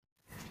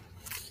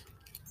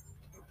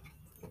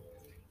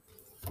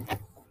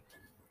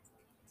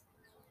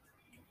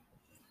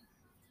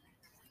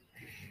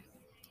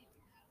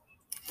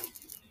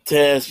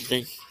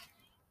Testing.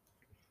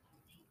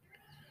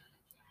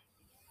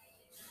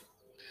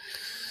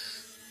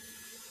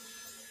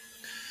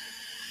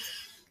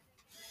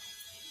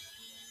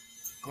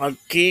 I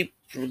keep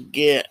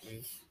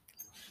forgetting.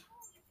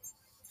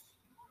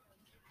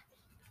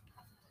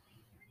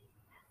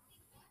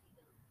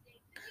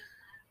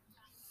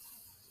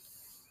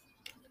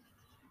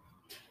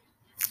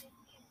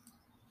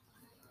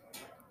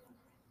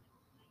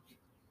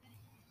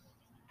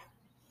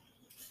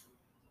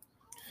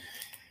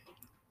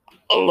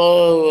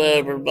 Hello,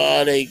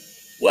 everybody.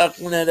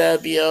 Welcome to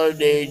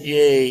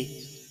WODG.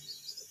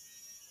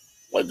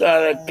 We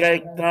got a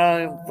great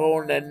time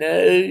for the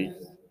news,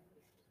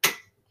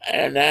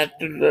 and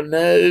after the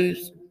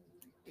news,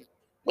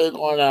 we're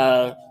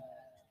gonna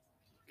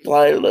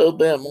play a little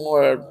bit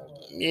more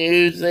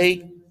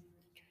music,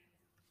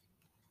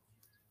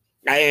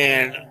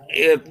 and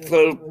it's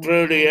so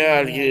pretty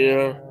out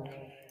here,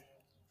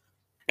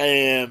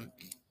 and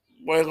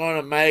we're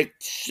gonna make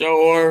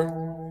sure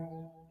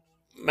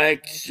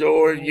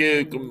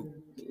you can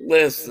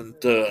listen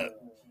to it.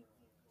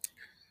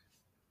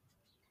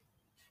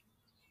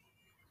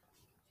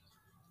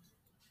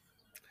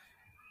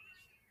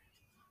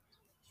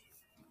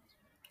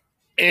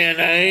 And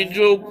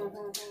Angel,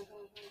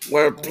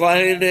 we're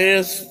playing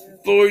this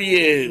for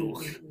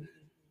you,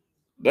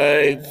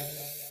 babe.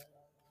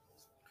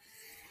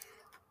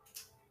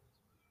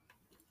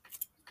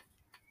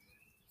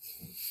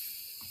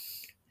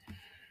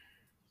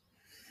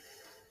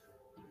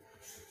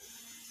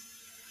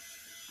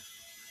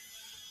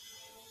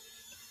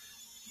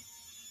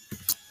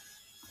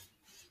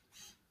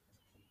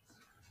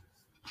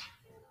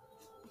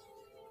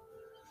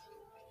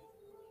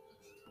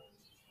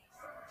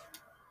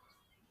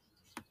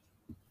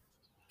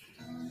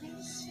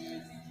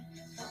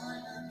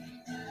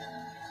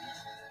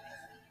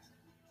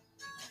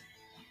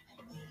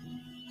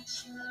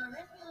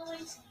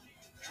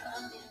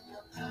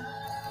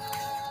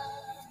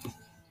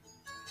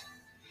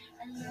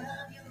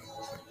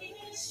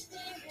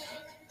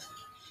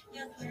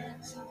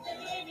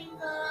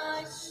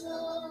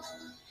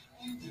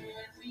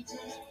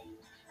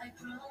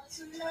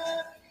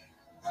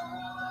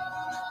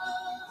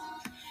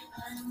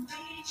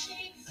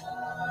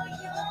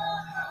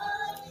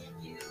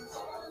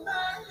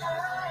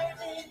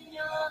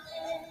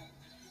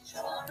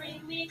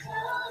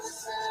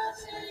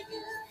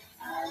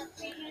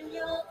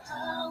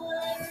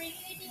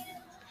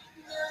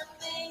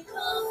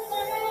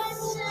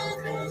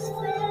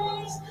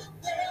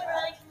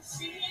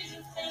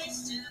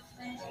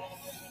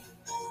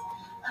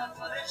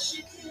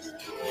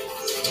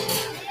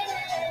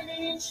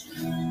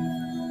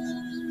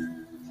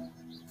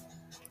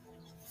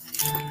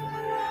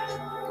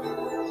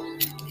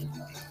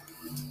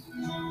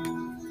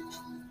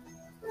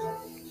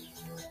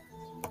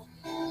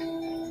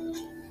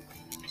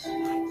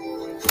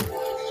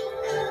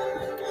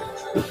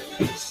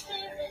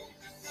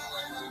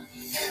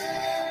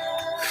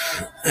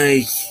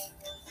 Hey,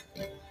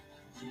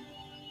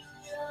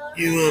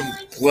 you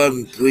unplug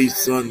and please,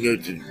 son, go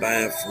to the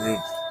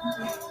bathroom.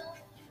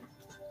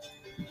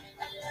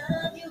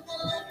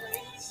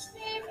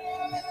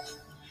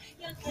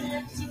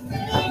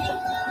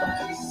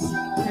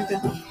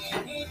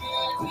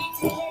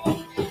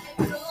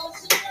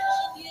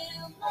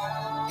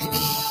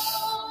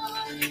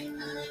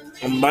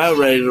 I'm about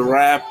ready to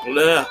wrap it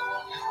up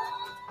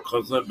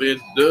because I've been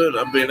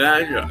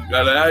out here. I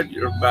got out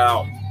here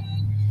about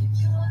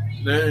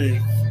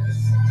noon.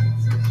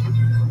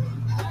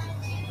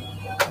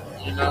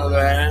 You know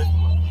that?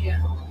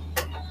 Yeah.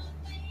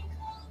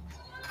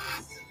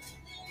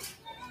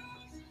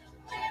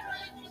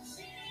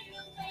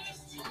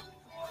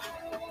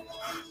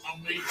 I'll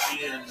meet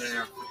you in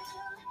there.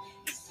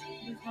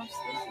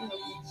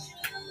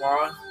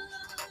 What?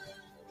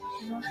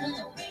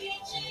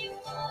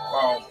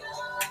 Oh.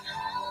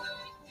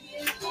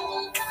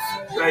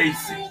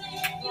 Stacy,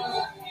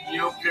 you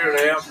don't care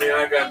to help me?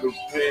 I got no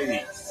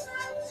pee.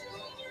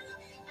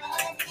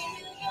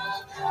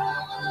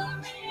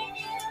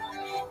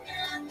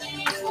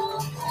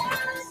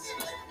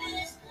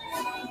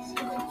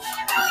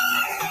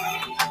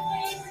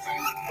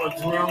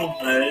 What's wrong,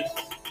 man?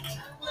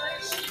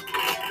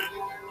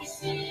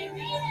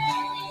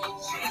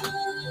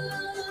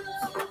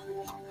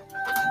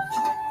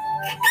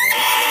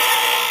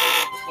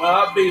 Well,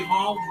 I'll be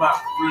home about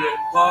 3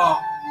 o'clock.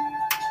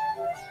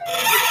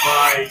 If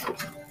I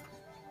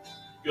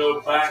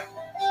go back,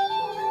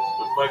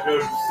 if I go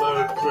to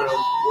Southern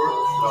Trails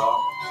Workshop,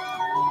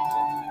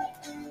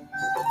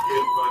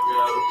 if I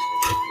go,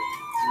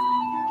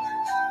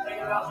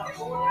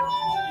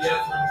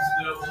 yes, I'm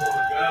still want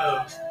to go.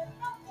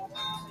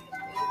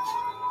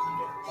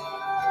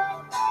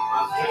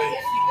 If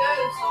you go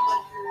so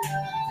much,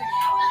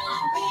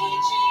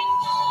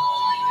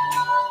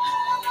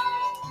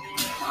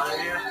 I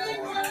am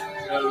going to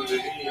go to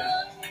him.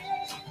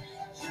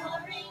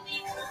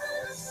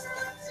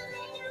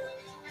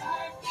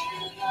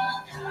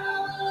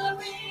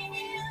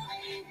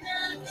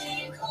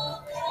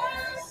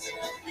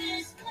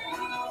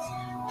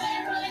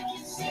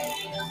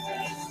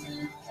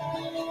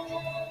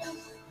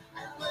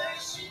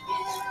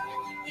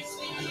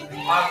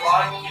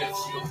 like it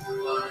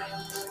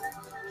sometimes.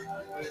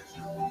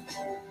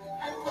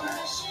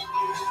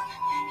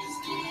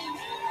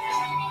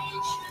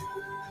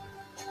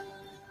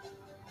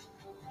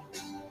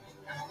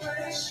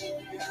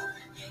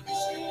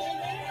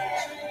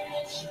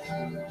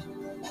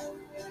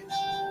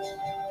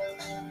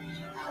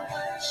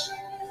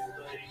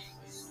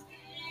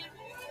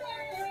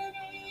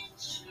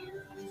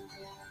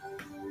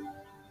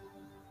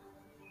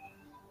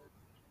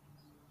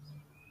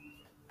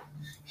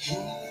 Here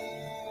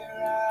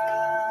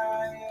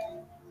I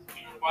am,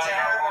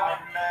 down on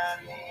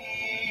my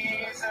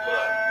knees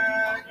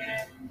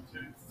again,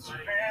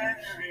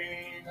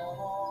 surrendering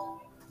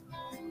all,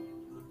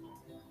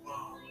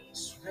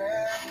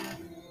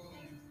 surrendering.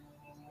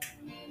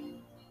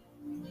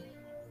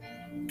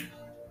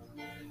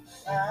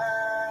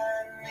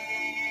 Find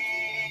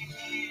me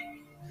here,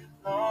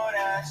 Lord,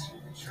 as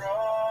you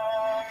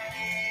draw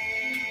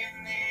me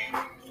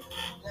near,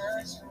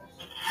 desperate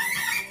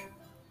for you,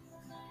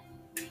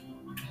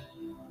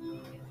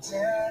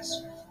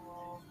 desperate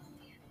for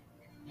you.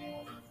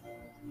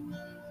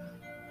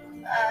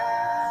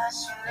 I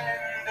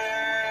surrender.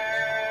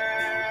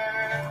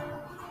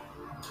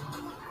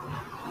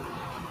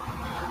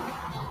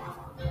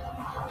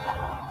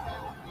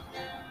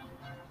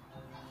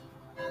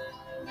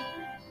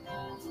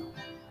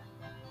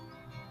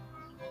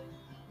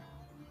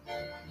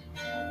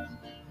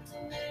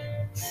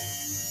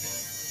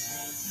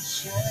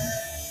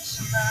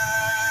 Change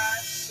my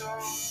soul,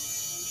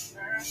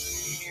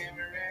 mercy and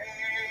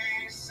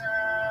grace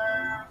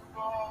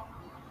unfold,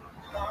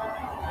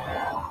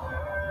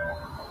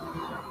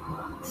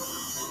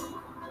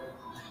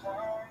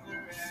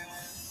 hunger and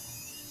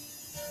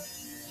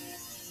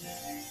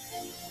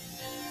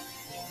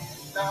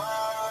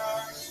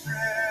arms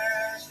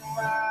stretched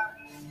wide.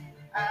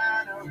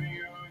 I know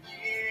you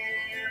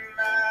hear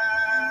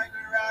my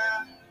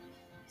cry.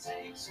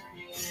 Take to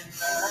me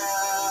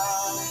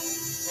now,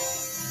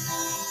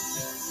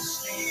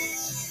 speak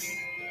to me.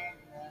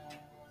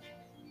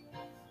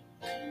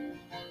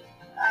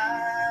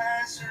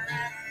 I surrender.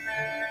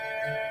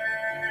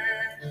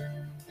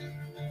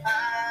 I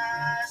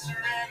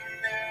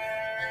surrender.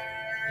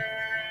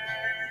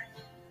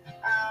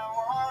 I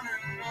wanna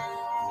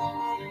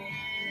know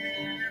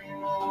you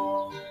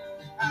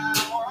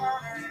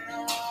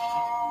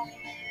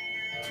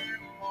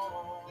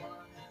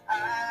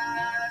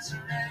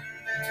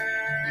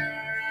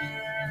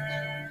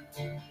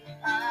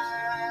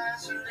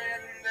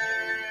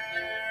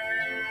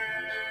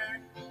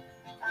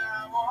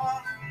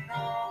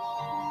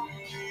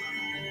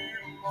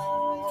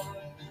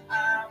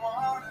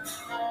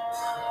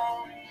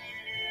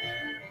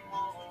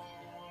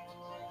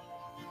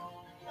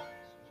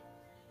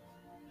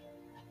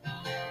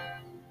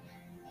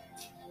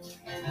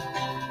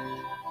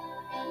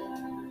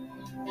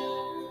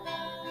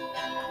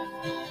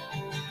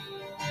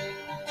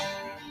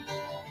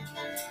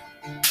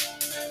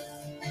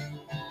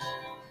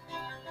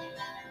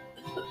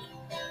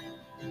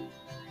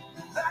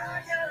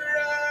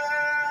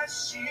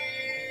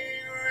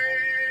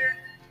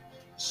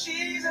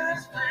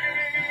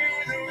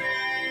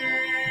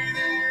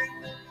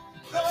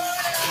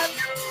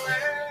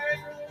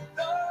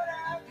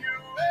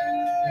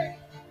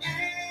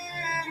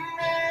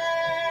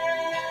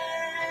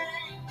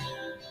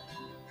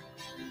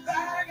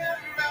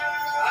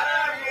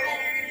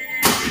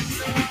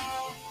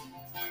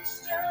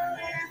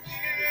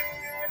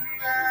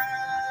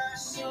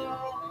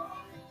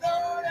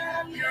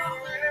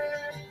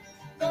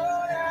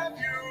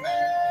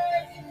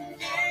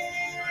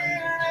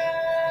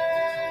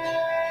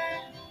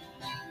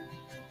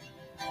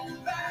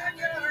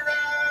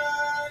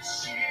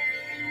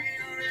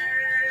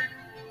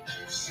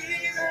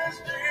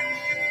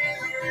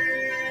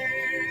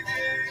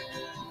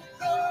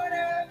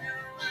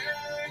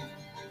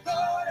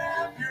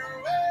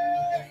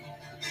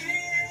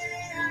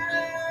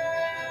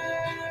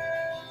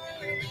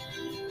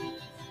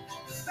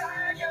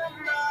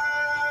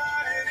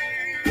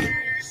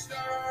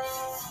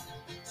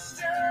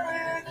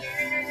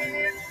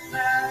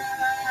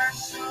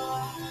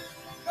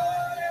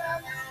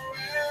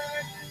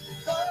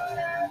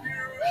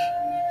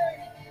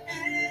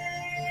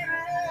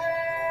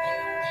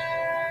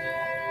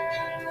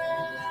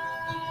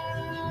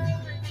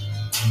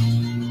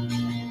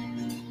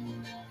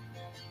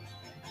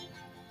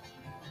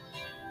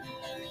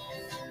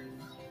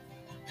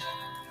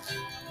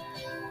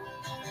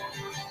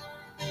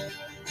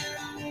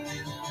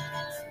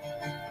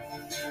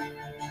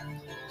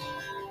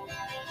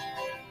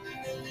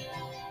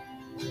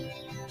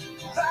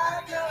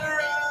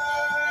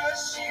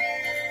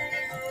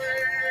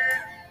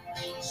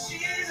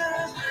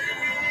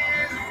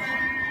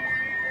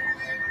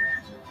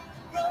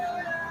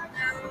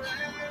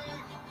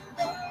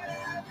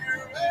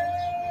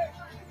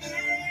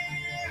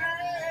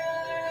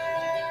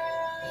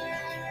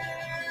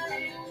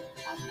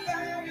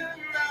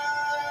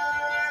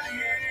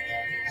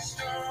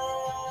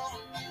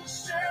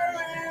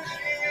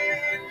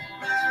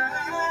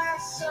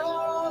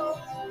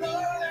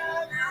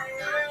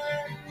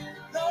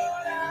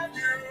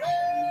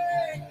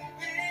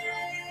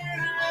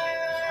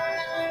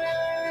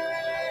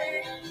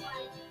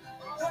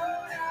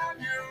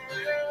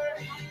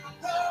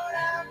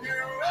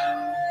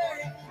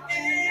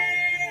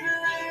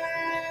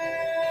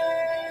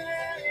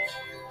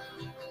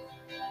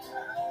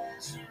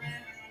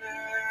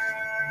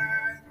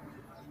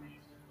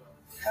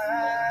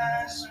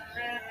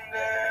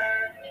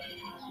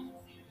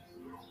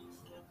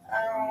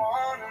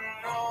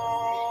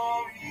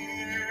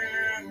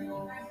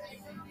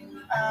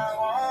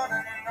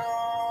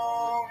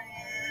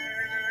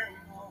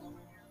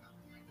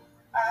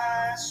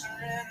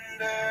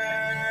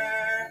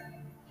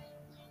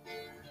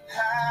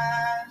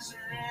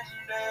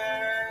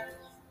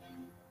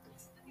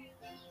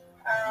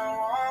I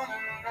wanna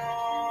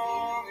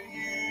know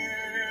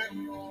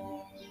you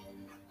more.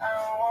 I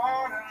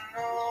wanna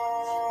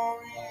know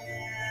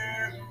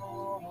you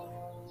more.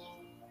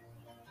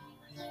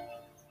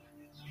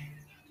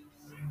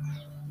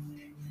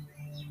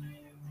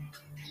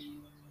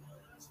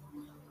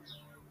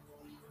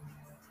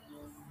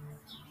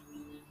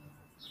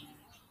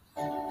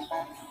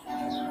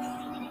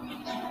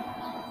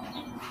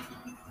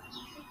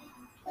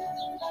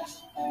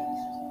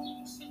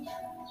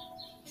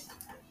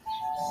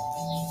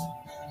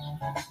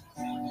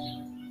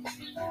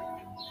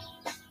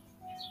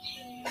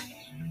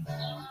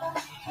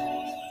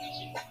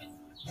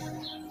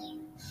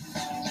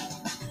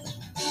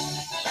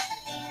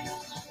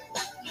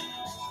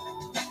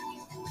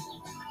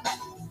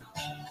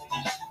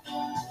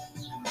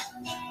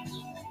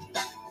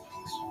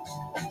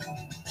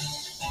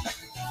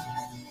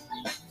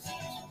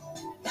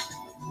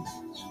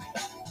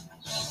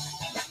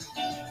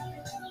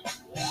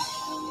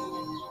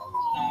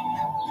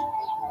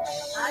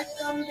 I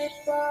come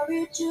before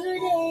you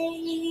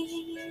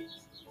today,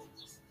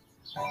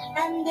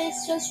 and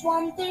there's just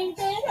one thing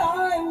that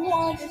I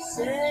want to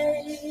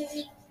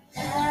say.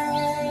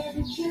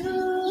 Thank you,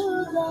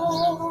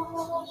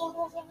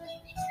 Lord.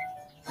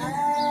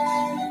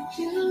 Thank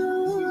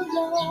you,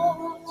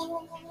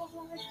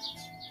 Lord,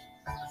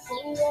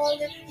 for all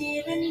you've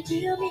given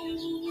to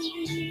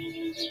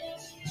me,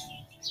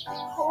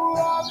 for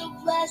all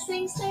the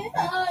blessings that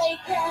I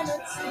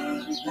cannot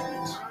see.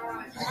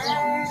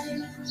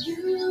 Thank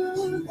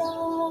you,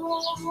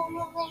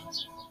 Lord.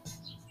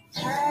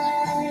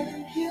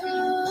 Thank you,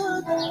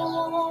 Lord.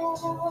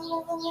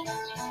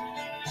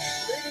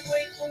 With a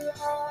grateful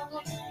heart,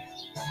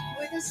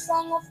 with a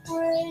song of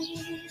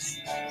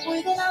praise,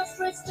 with an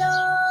outstretched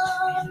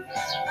arm,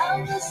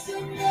 I'll bless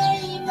your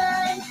name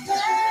and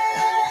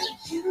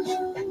thank you,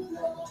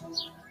 Lord.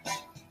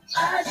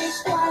 I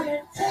just want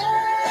to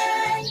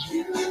thank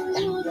you,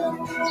 Lord.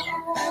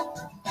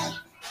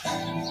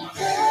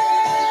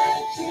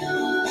 Thank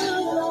you,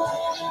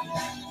 Lord.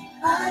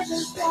 I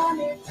just want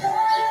to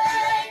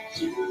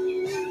thank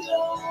you,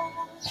 Lord.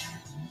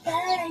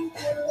 Thank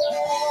you,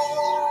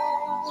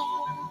 Lord.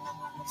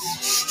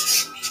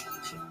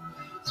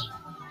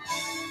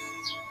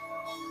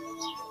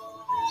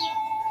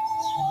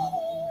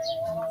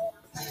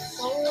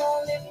 For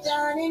all you've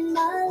done in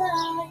my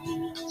life,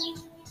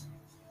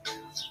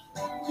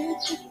 you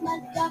took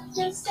my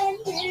darkness and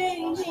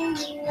gave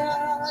me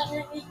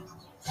light.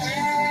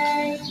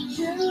 Thank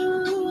you,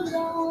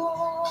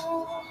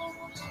 Lord.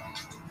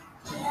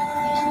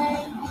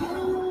 Thank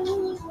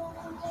you,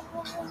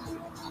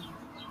 Lord.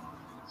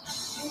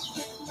 You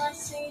took my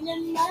sin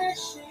and my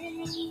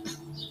shame.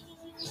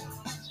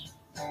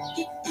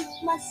 You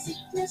took my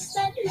sickness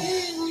and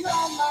healed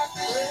all my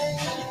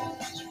pain.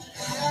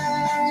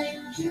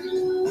 Thank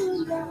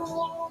you,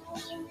 Lord.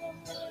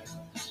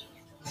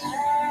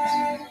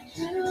 Thank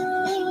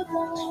you,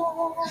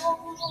 Lord.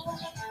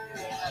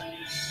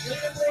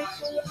 With a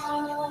grateful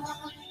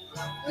heart,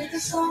 with a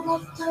song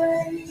of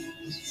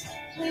praise,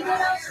 with an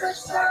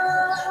outstretched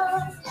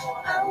arm,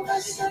 I'll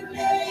bless your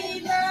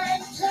name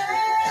and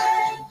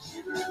thank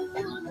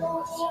you,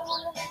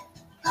 Lord.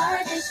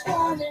 I just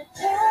want to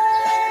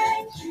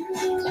thank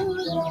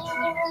you,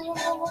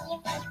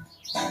 Lord.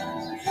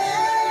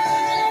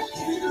 Thank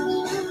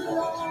you,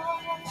 Lord.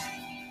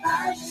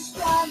 I just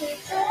want to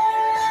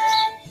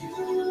thank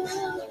you,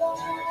 Lord.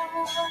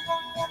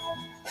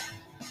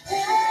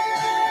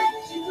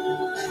 Thank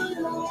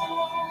you,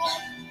 Lord.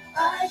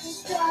 I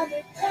just want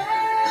to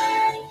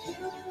thank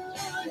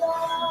you,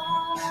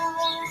 Lord.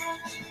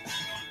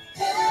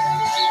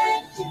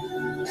 Thank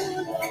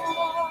you,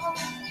 Lord.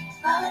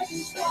 I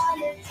just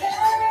want to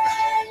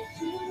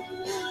thank you,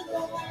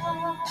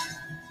 Lord.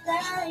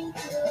 Thank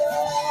you, Lord.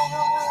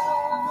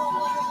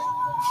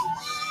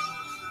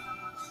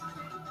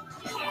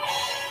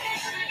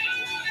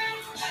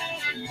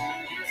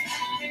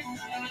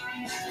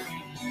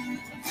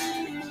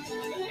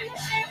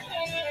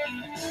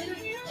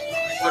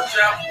 Watch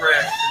out,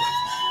 Brad.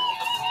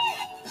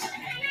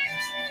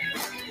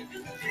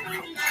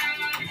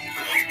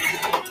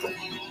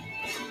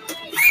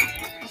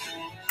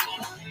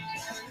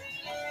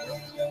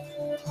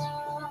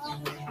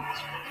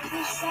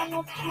 The song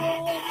of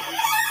praise,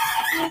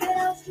 with an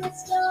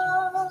outstretched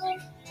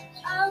arm,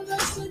 I'll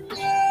bless your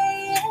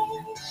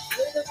name.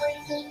 With a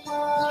grateful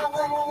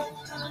heart,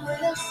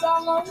 with a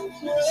song of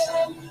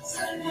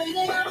praise, with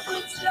an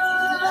outstretched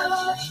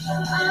arm,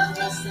 I'll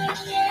bless your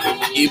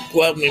name. You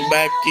plug me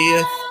back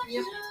in.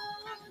 Yep.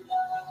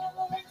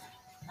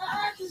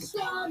 I just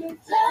want to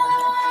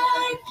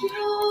thank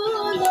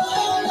you,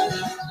 Lord.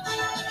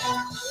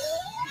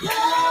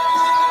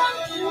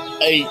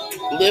 Hey,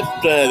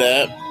 lift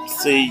that up.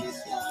 See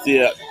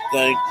that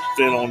thing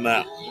fit on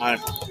that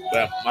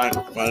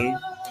microphone.